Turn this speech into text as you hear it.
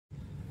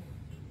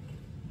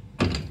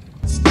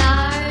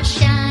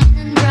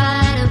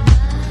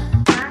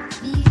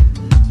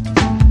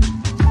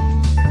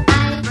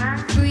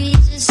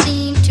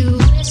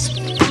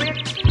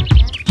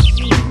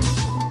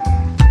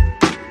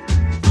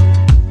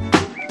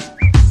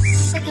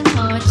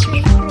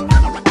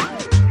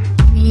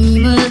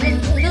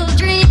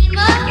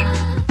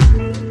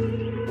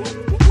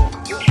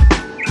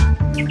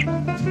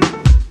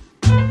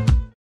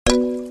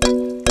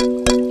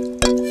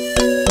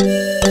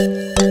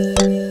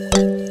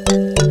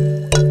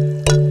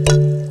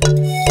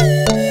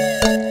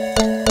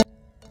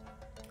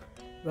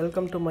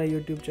my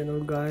YouTube channel,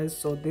 guys.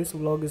 So this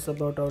vlog is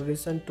about our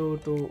recent tour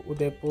to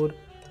Udaipur.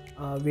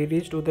 We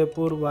reached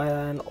Udaipur via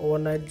an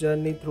overnight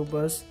journey through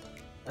bus,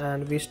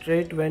 and we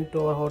straight went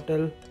to our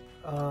hotel,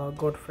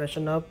 got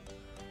freshen up,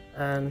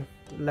 and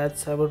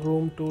let's have a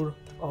room tour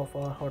of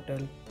our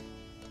hotel.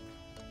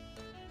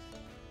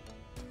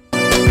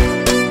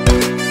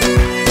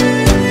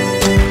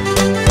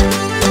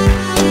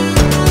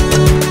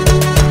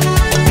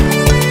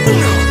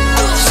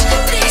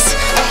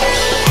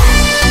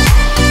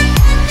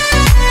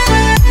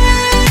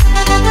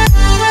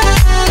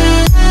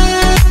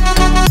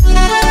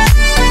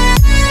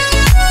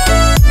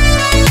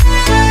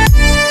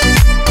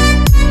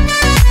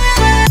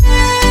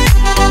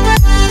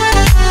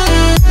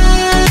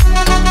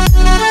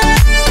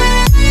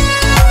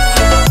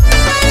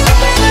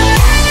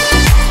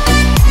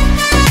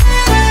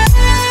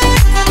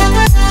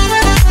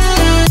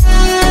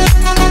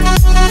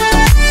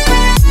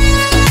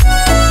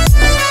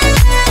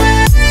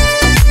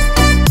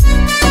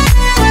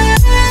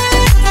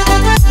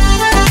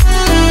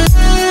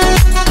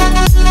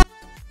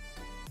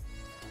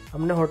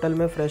 हमने hotel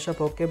में fresh up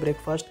होके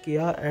breakfast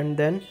किया and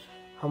then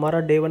हमारा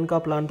day 1 का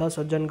plan था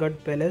Sajjangarh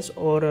palace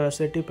और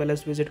city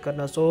palace visit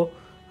करना। सो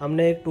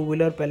हमने एक 2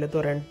 व्हीलर पहले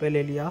तो रेंट पे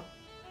ले लिया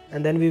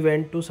and then we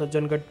went to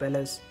Sajjangarh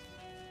palace.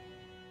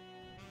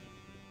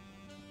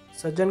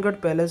 Sajjangarh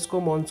palace को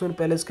मॉनसून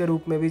पैलेस के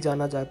रूप में भी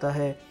जाना जाता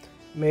है।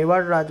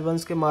 मेवाड़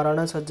राजवंश के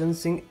महाराणा सज्जन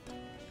सिंह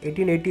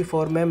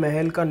 1884 में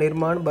महल का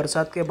निर्माण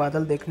बरसात के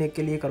बादल देखने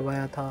के लिए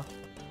करवाया था।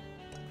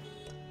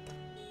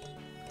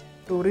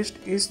 टूरिस्ट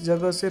इस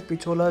जगह से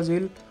पिछोला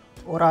झील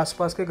और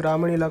आसपास के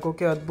ग्रामीण इलाकों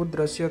के अद्भुत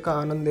दृश्य का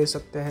आनंद ले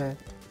सकते हैं।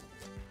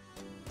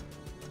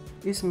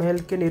 इस महल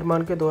के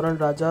निर्माण के दौरान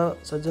राजा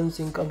सज्जन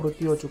सिंह का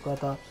मृत्यु हो चुका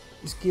था।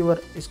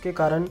 इसके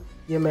कारण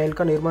यह महल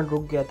का निर्माण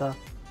रुक गया था।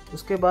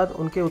 उसके बाद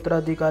उनके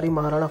उत्तराधिकारी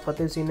महाराणा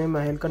फतेह सिंह ने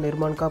महल का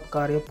निर्माण का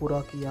कार्य पूरा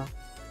किया।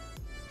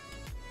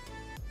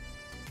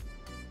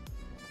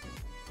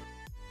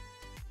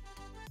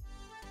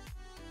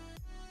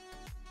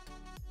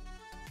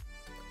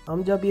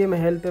 हम जब ये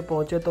महल पे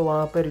पहुँचे तो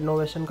वहाँ पे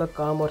रिनोवेशन का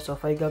काम और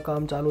सफाई का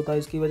काम चालू था।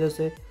 इसकी वजह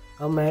से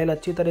हम महल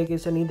अच्छी तरीके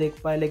से नहीं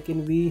देख पाए,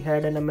 लेकिन we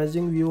had an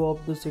amazing view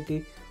of the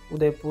city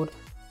Udaipur.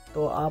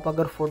 तो आप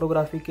अगर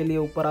फोटोग्राफी के लिए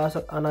ऊपर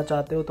आना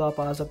चाहते हो तो आप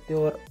आ सकते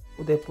हो और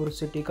उदयपुर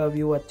सिटी का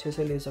व्यू अच्छे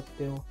से ले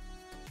सकते हो।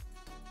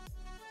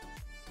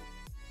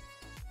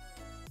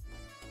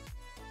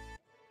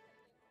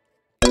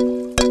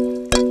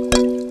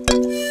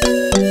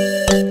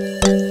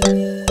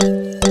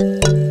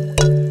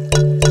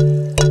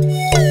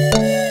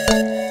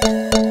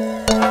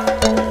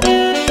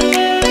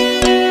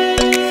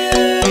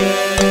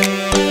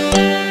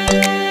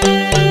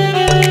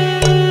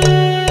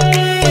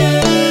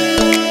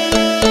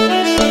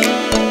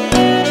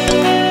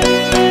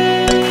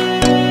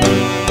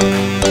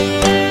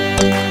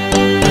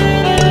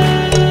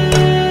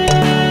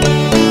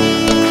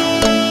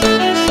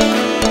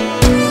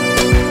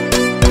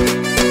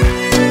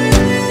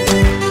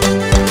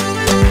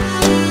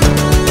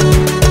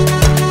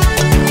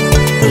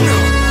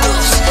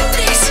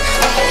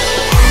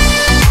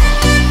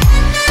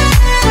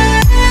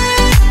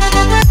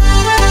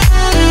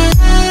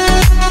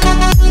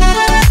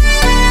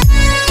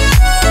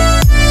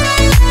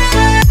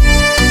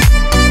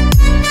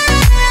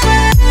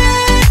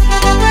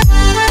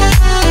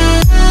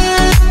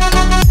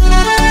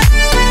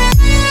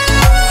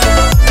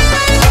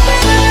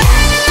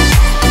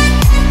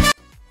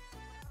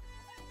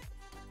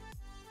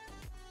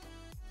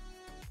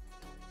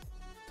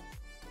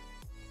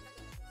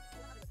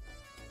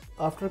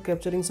 After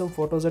capturing some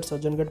photos at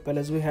Sajjangarh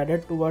Palace, we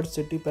headed towards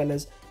City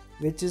Palace,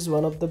 which is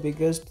one of the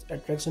biggest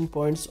attraction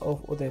points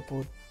of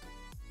Udaipur.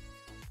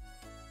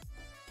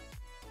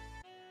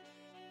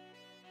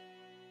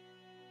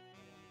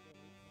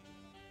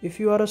 If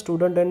you are a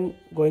student and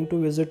going to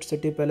visit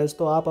City Palace,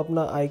 तो आप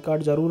अपना I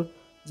card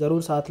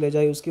ज़रूर साथ ले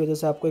जाइए। उसकी वजह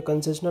से आपको एक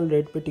कंसेशनल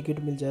रेट पे टिकट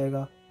मिल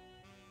जाएगा।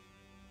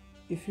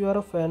 If you are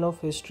a fan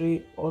of history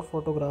or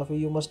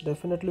photography, you must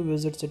definitely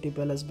visit City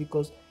Palace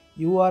because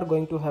you are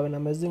going to have an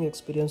amazing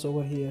experience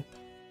over here.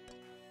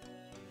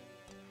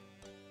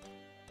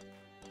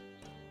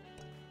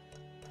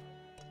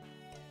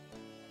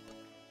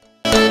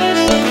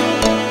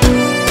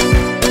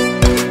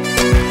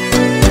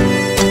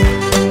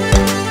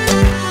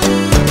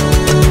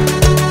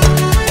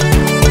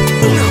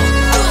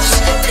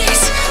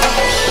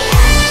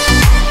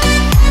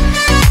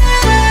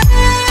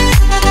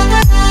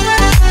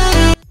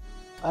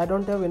 I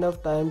don't have enough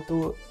time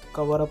to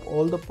cover up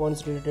all the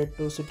points related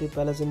to City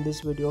Palace in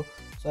this video,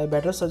 so I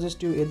better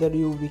suggest you either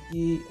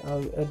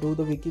do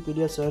the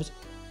Wikipedia search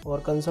or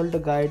consult a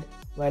guide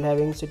while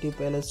having City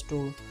Palace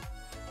tour.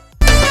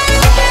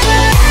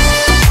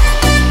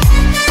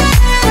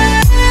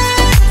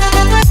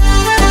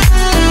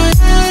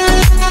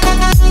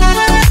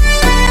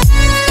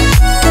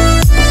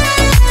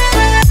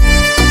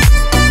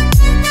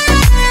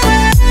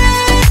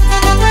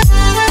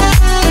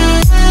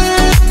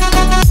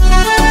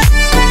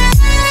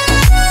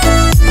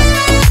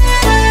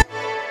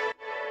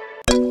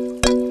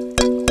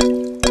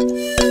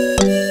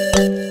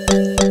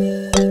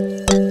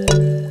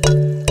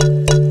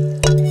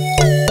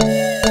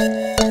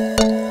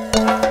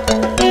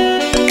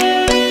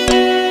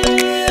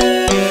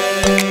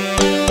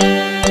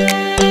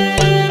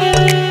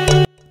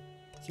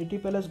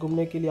 Palace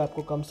घूमने के लिए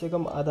आपको कम से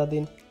कम आधा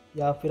दिन,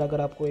 या फिर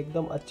अगर आपको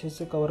एकदम अच्छे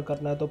से कवर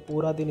करना है तो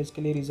पूरा दिन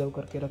इसके लिए रिजर्व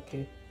करके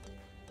रखें।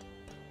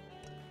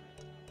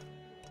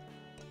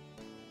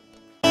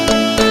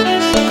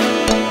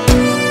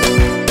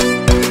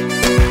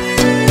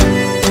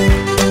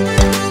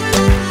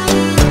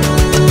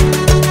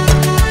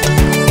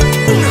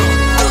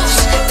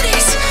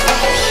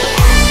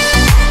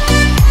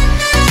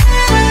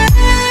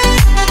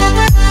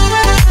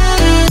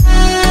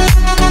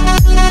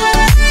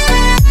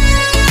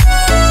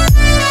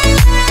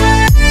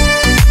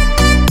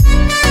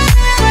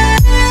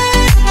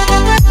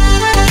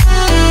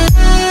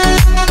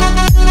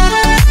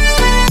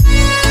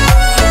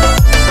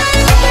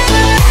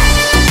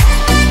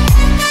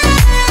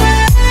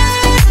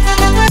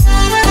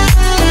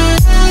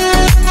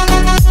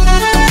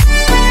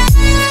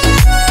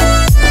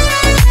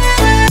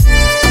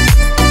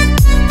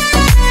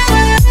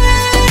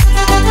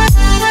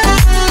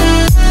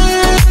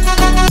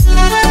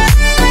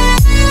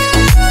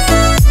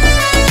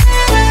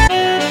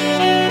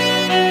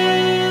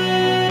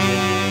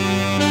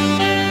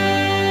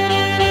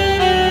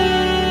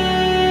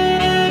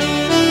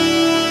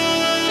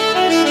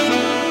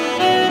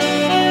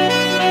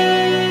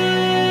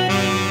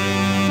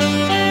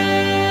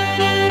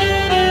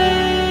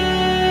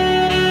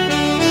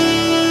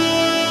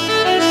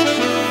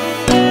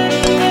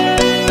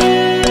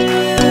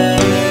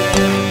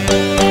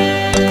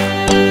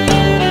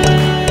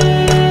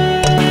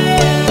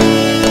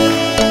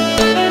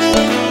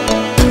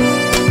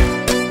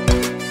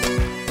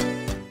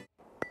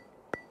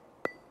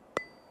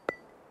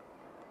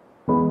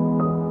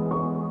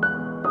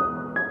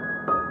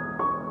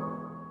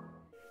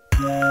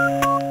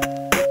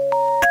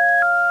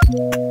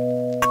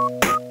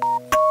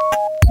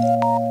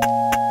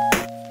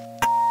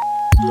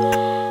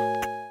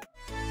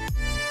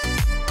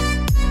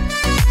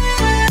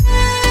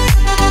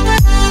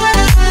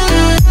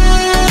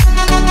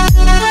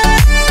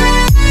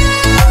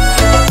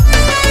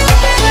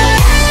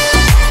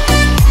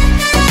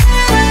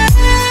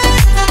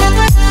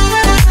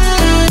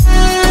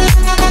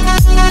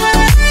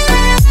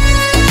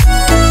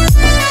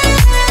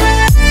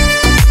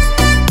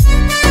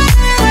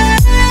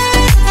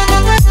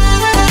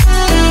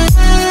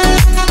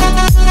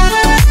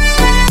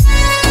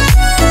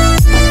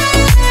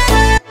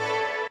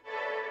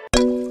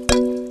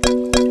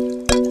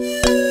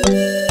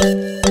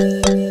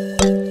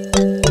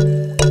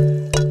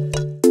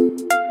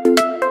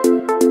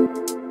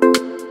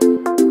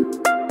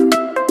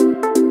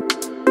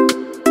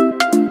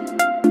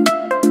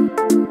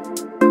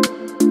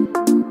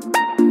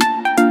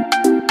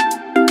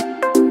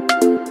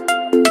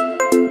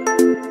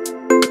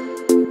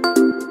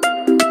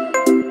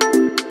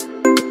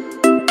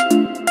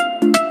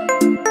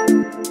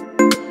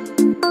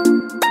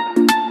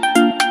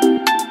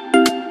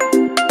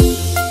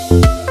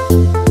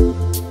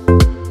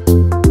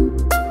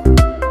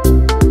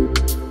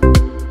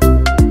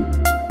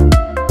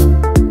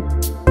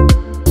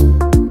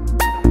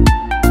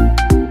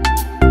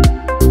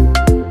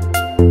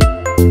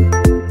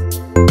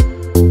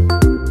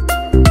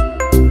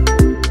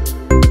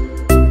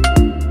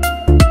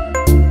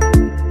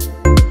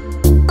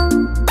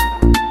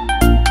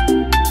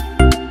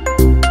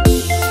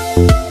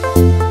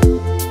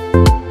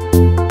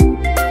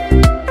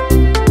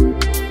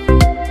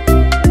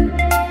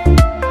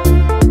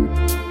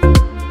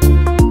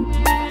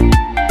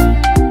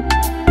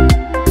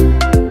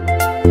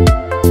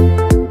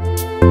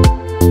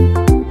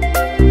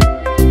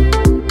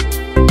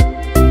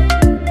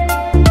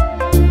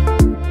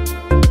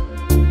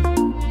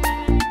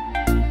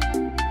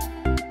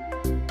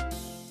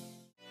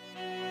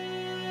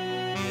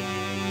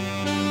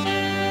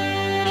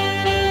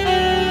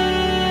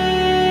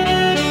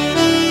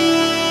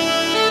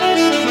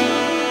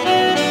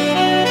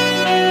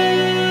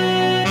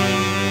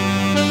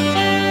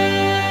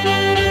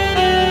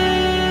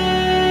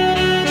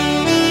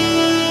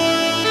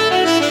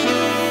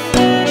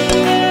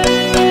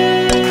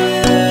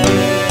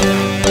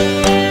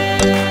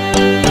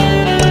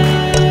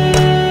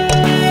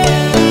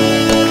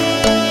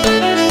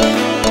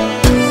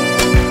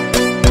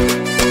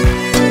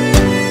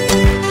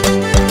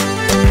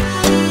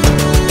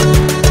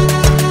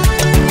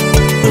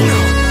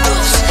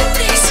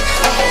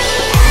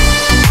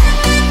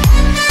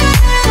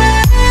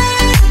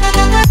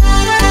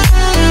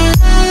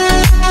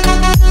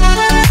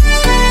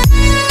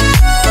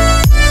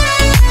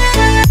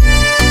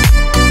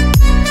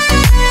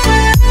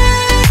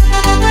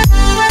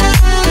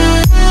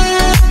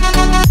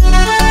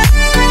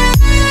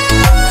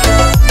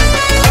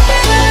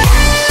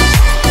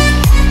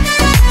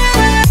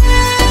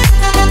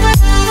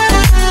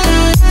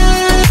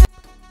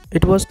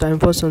 It was time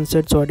for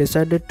sunset, so I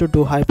decided to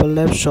do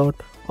hyperlapse shot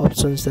of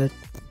sunset.